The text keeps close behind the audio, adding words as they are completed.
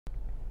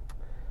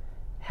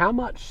How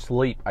much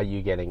sleep are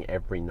you getting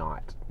every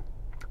night?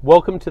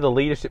 Welcome to the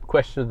Leadership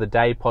Question of the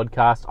Day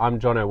podcast. I'm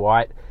Jono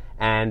White,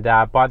 and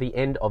by the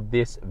end of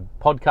this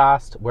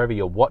podcast, wherever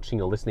you're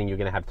watching or listening, you're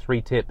going to have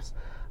 3 tips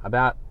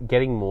about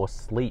getting more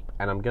sleep,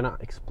 and I'm going to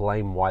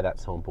explain why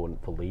that's so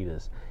important for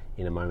leaders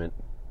in a moment.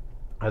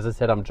 As I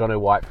said, I'm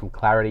Jono White from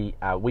Clarity.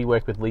 We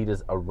work with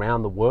leaders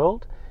around the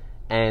world,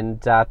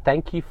 and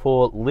thank you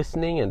for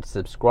listening and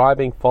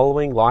subscribing,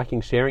 following,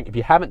 liking, sharing. If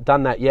you haven't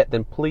done that yet,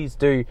 then please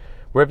do.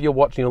 Wherever you're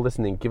watching or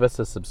listening, give us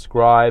a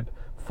subscribe,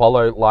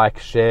 follow, like,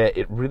 share.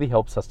 It really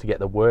helps us to get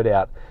the word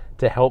out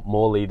to help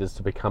more leaders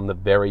to become the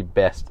very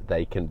best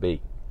they can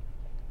be.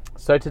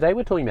 So today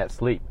we're talking about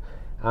sleep.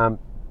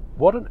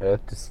 What on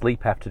earth does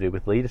sleep have to do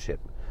with leadership?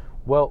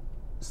 Well,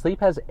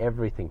 sleep has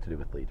everything to do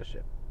with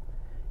leadership.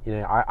 You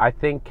know, I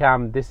think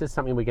this is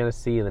something we're going to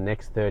see in the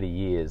next 30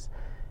 years.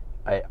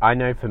 I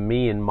know for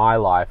me in my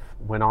life,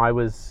 when I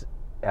was,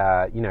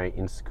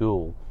 in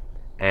school,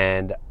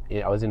 and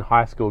I was in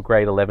high school,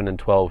 grade 11 and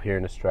 12 here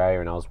in Australia,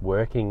 and I was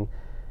working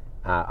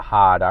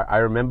hard. I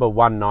remember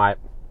one night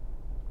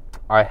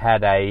I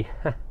had a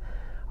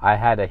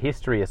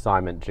history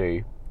assignment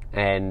due,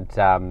 and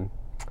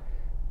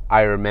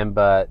I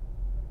remember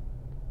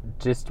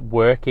just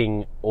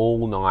working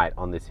all night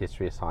on this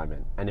history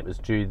assignment, and it was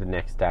due the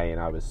next day,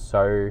 and I was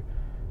so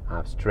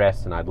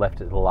stressed, and I'd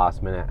left it at the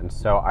last minute, and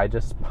so I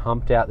just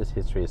pumped out this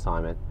history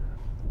assignment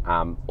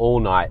all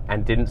night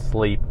and didn't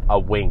sleep a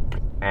wink,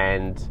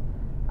 and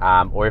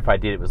or if I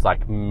did, it was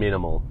like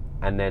minimal,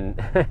 and then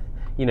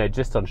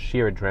just on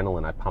sheer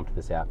adrenaline I pumped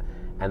this out,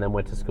 and then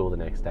went to school the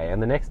next day.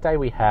 And the next day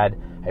we had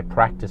a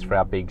practice for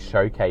our big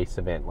showcase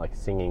event, like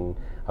singing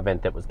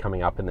event that was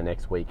coming up in the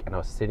next week, and I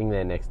was sitting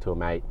there next to a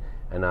mate,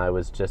 and I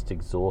was just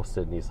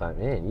exhausted, and he's like,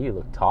 "Man, you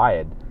look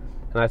tired."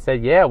 And I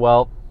said, "Yeah,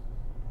 well,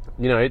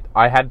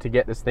 I had to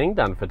get this thing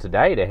done for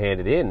today to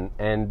hand it in,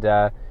 and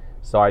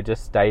so I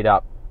just stayed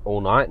up all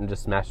night and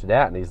just smashed it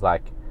out." And he's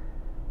like,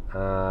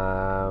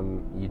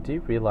 "You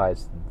do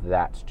realize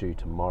that's due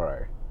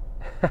tomorrow?"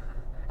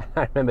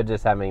 I remember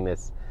just having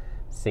this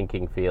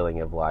sinking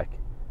feeling of like,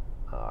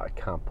 I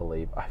can't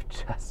believe I've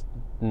just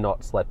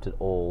not slept at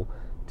all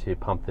to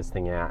pump this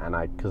thing out,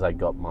 and because I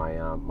got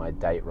my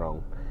date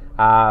wrong.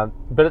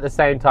 But at the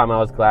same time, I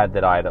was glad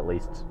that I had at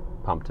least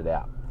pumped it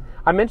out.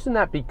 I mention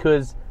that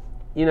because,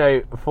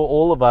 for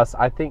all of us,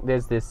 I think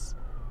there's this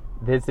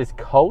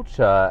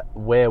culture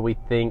where we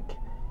think,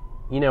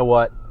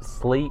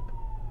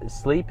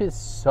 sleep is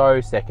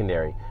so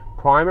secondary.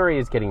 Primary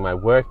is getting my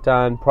work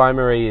done.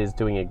 Primary is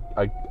doing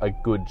a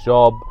good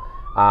job.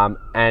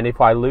 And if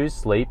I lose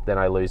sleep, then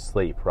I lose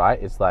sleep, right?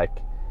 It's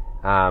like,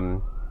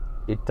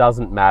 it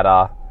doesn't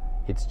matter.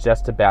 It's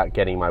just about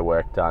getting my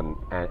work done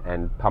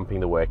and pumping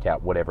the work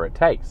out, whatever it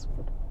takes.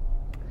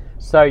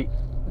 So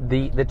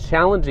the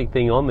challenging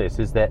thing on this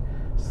is that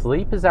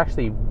sleep is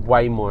actually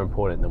way more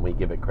important than we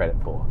give it credit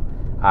for.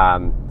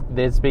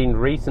 There have been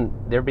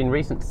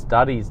recent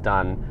studies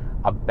done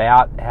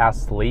about how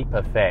sleep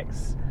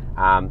affects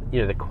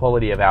the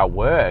quality of our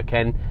work,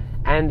 and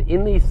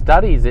in these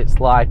studies, it's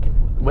like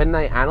when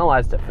they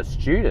analyzed it for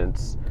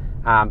students,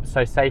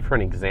 so say for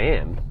an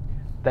exam,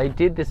 they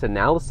did this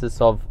analysis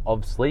of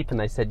sleep, and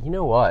they said, you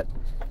know what,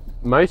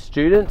 most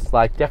students,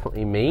 like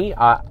definitely me,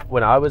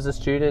 when I was a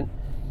student,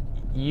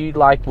 you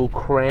will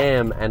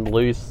cram and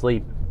lose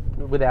sleep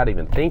without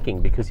even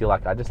thinking, because you're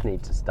like, I just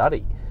need to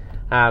study.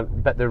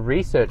 But the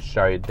research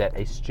showed that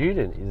a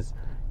student is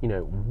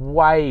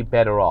way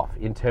better off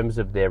in terms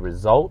of their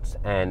results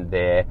and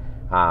their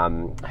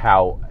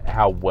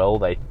how well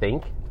they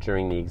think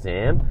during the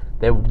exam.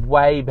 They're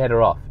way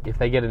better off if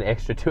they get an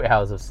extra 2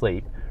 hours of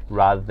sleep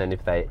rather than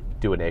if they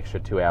do an extra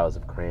 2 hours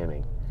of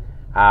cramming.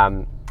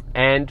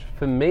 And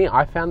for me,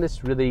 I found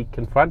this really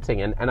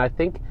confronting, and I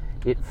think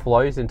it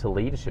flows into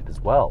leadership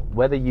as well.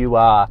 Whether you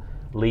are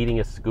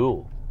leading a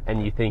school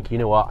and you think,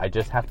 I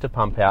just have to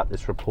pump out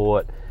this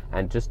report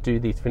and just do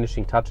these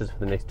finishing touches for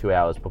the next 2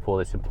 hours before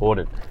this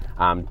important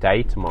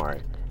day tomorrow,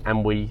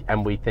 and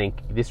we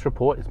think this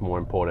report is more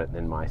important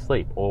than my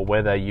sleep. Or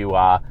whether you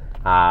are,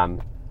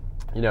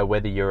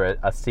 whether you're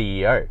a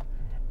CEO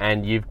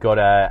and you've got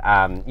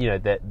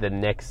the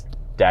next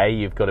day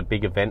you've got a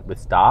big event with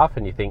staff,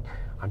 and you think,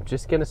 I'm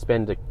just going to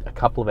spend a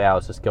couple of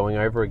hours just going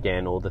over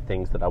again all the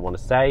things that I want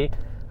to say,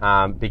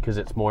 because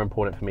it's more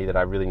important for me that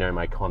I really know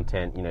my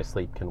content.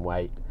 Sleep can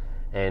wait,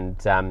 and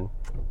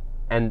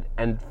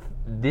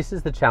this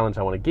is the challenge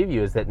I want to give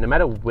you, is that no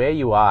matter where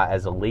you are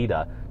as a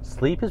leader,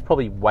 sleep is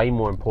probably way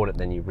more important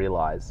than you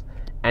realize.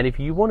 And if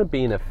you want to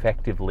be an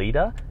effective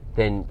leader,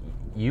 then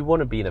you want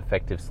to be an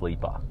effective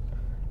sleeper.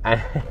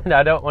 And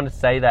I don't want to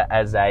say that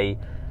as a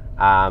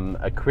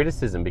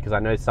criticism, because I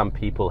know some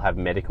people have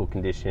medical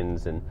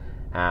conditions and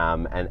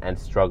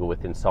struggle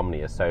with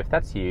insomnia. So if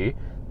that's you,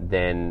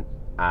 then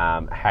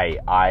hey,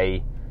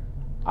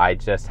 I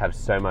just have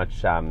so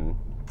much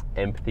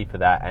empathy for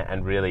that,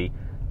 and really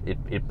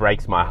it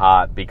breaks my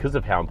heart because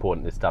of how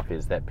important this stuff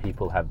is, that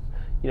people have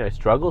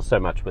struggle so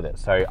much with it.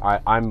 So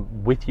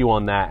I'm with you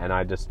on that, and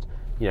I just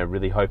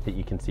really hope that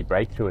you can see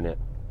breakthrough in it.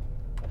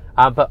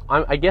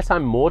 I guess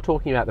I'm more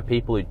talking about the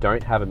people who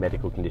don't have a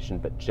medical condition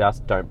but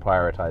just don't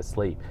prioritize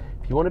sleep.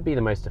 If you want to be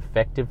the most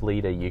effective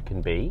leader you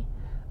can be,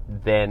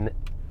 then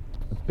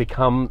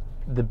become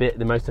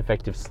the most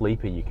effective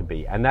sleeper you can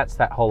be. And that's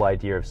that whole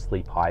idea of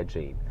sleep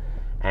hygiene.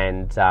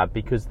 And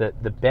because the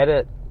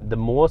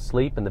more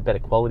sleep and the better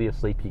quality of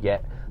sleep you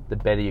get, the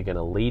better you're going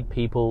to lead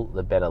people,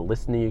 the better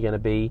listener you're going to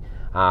be,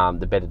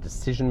 the better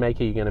decision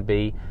maker you're going to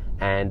be.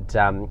 And,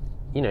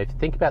 if you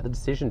think about the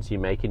decisions you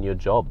make in your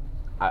job,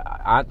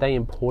 aren't they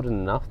important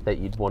enough that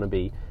you'd want to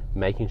be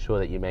making sure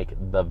that you make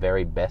the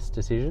very best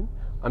decision?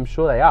 I'm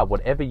sure they are.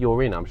 Whatever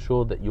you're in, I'm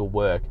sure that your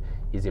work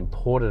is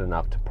important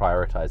enough to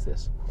prioritize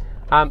this.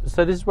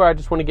 So this is where I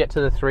just want to get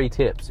to the 3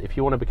 tips if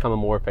you want to become a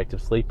more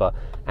effective sleeper.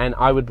 And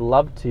I would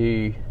love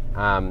to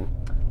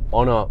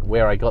honor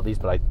where I got these,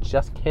 but I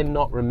just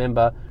cannot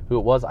remember who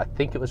it was. I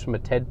think it was from a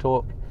TED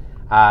Talk.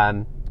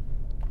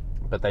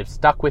 But they've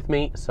stuck with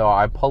me, so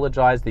I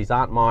apologize. These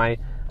aren't my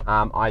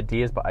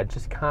ideas, but I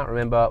just can't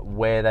remember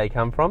where they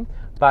come from.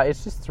 But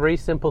it's just 3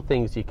 simple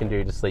things you can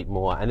do to sleep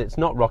more, and it's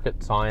not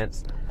rocket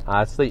science.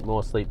 Sleep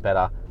more, sleep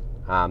better.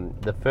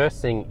 The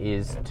first thing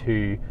is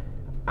to,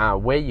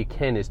 where you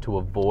can, is to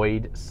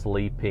avoid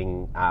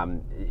sleeping,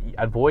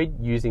 avoid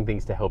using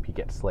things to help you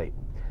get to sleep.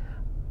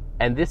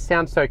 And this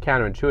sounds so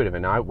counterintuitive,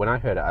 and when I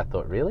heard it, I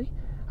thought, really?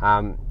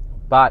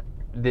 But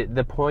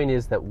the point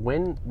is that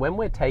when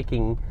we're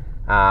taking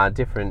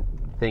different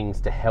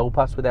things to help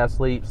us with our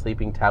sleep,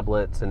 sleeping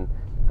tablets and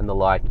the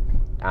like,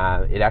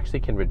 it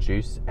actually can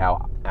reduce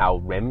our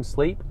REM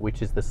sleep,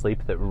 which is the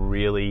sleep that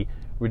really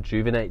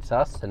rejuvenates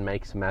us and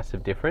makes a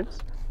massive difference.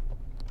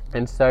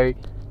 And so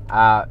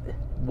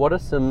what are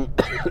some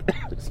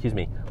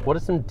what are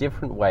some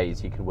different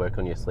ways you can work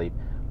on your sleep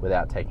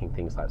without taking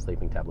things like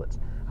sleeping tablets?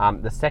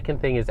 The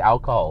second thing is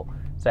alcohol.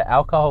 So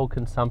alcohol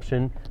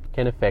consumption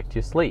can affect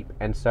your sleep,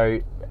 and so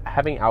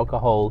having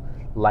alcohol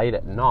late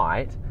at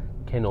night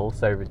can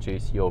also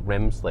reduce your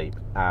REM sleep.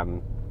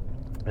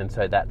 And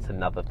so that's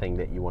another thing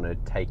that you want to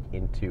take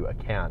into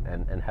account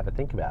and have a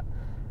think about.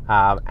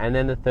 And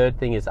then the third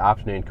thing is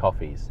afternoon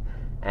coffees.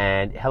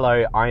 And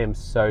hello, I am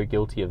so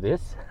guilty of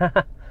this.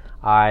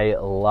 I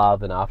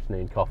love an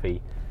afternoon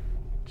coffee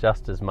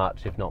just as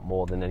much, if not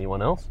more, than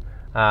anyone else.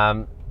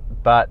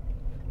 But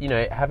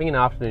having an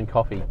afternoon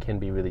coffee can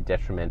be really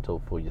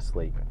detrimental for your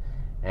sleep,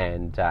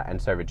 and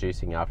so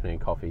reducing afternoon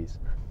coffees,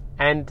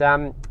 and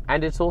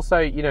it's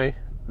also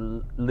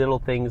little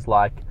things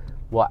like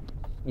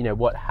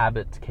what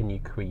habits can you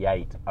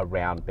create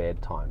around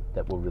bedtime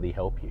that will really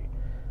help you.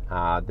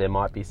 There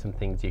might be some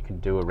things you can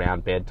do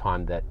around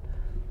bedtime that,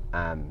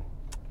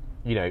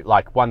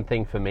 like one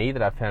thing for me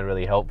that I found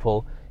really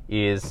helpful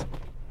is,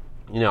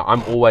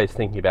 I'm always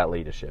thinking about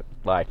leadership.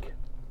 Like,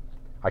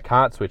 I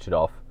can't switch it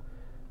off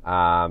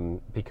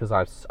because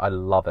I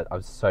love it.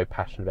 I'm so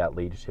passionate about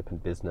leadership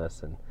and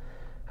business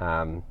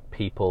and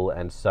people,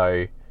 and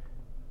so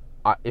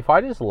if I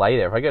just lay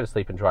there, if I go to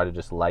sleep and try to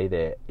just lay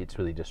there, it's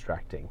really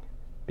distracting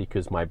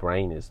because my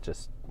brain is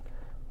just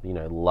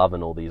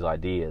loving all these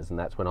ideas, and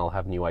that's when I'll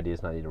have new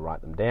ideas and I need to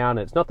write them down.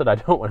 It's not that I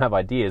don't want to have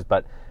ideas,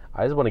 but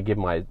I just want to give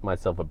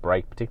myself a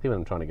break, particularly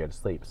when I'm trying to go to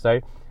sleep.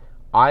 So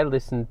I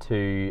listen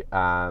to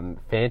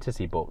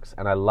fantasy books,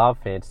 and I love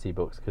fantasy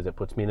books because it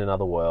puts me in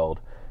another world.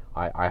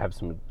 I have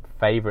some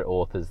favorite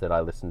authors that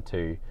I listen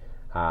to,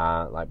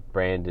 like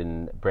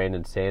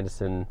Brandon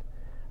Sanderson.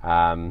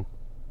 What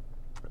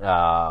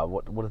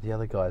are the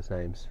other guys'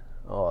 names?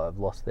 Oh, I've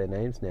lost their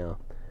names now.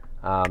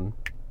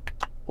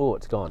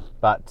 It's gone.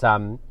 But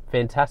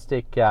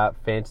fantastic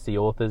fantasy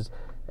authors,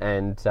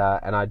 and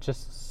I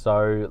just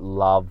so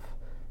love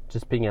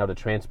just being able to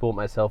transport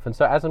myself. And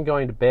so as I'm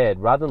going to bed,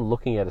 rather than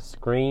looking at a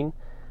screen,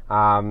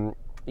 for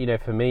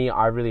me,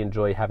 I really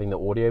enjoy having the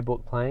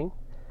audiobook playing,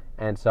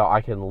 and so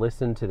I can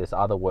listen to this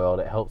other world.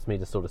 It helps me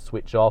to sort of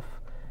switch off,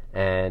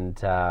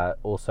 and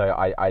also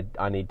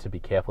I need to be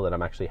careful that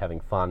I'm actually having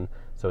fun,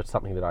 so it's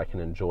something that I can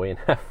enjoy and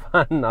have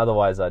fun.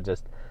 Otherwise, I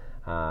just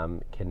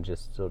can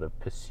just sort of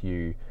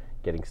pursue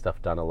getting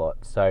stuff done a lot.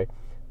 So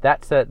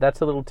that's a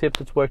little tip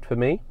that's worked for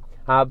me.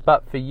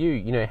 But for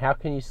you, how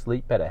can you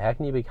sleep better? How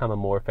can you become a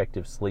more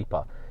effective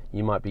sleeper?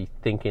 You might be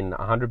thinking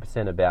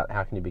 100% about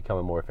how can you become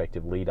a more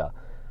effective leader.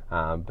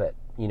 But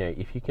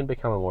if you can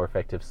become a more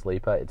effective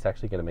sleeper, it's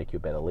actually going to make you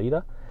a better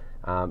leader.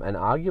 And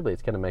arguably,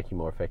 it's going to make you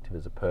more effective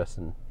as a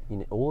person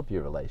in all of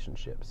your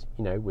relationships.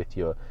 With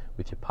your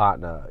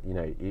partner.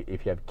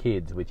 If you have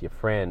kids, with your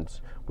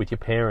friends, with your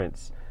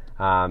parents,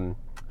 and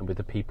with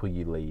the people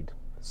you lead.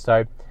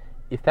 So,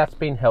 if that's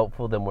been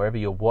helpful, then wherever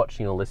you're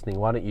watching or listening,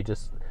 why don't you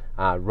just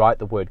write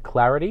the word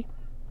clarity,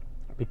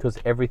 because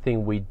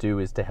everything we do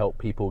is to help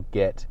people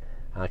get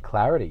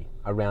clarity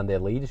around their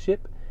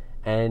leadership.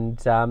 And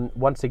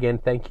once again,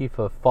 thank you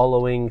for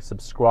following,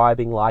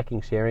 subscribing,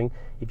 liking, sharing.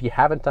 If you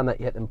haven't done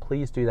that yet, then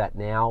please do that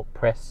now.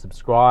 Press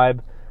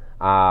subscribe,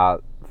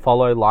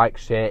 follow, like,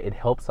 share. It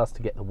helps us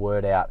to get the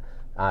word out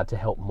to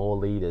help more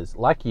leaders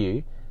like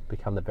you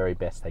become the very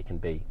best they can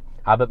be.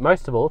 But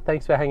most of all,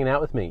 thanks for hanging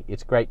out with me.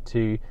 It's great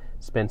to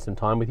spend some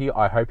time with you.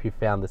 I hope you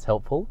found this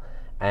helpful.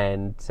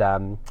 and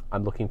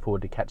I'm looking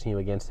forward to catching you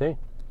again soon.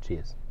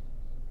 Cheers.